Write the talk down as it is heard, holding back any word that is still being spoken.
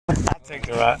Take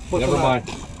the rod. Never mind.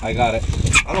 I got it.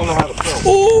 I don't know how to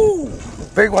film. Ooh!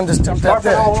 Big one just jumped out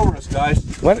there. all over us, guys.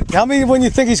 Tell me when you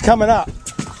think he's coming up.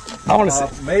 I want to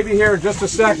see. Maybe here in just a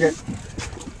second.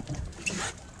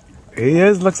 He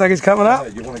is. Looks like he's coming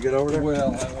up. You want to get over there?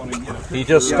 Well, I want to get it. He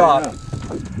just stopped.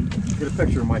 Get a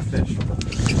picture of my fish.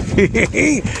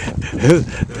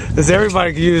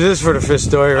 Everybody can use this for the fish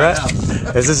story, right?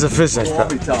 Is this a fishing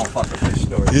Let me tell a fucking fish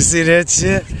story. You see that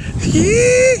shit?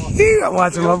 I'm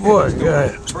watching my boy.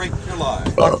 Good. Break your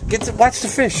line. Watch the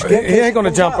fish. He ain't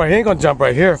gonna jump right. He ain't gonna jump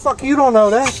right here. Fuck, you don't know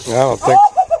that. I don't think.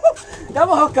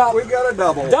 Double hook up. We got a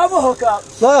double. Double hook up.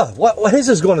 What his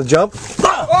is going to jump? Get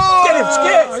him,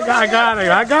 skid. I got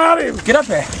him. I got him. Get up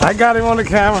there. I got him on the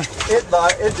camera.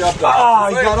 It jumped off. Oh,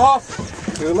 you got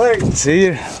off. Too late. See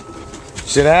you.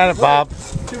 Should have had it, Bob.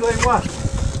 Too late what?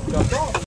 Jumped off.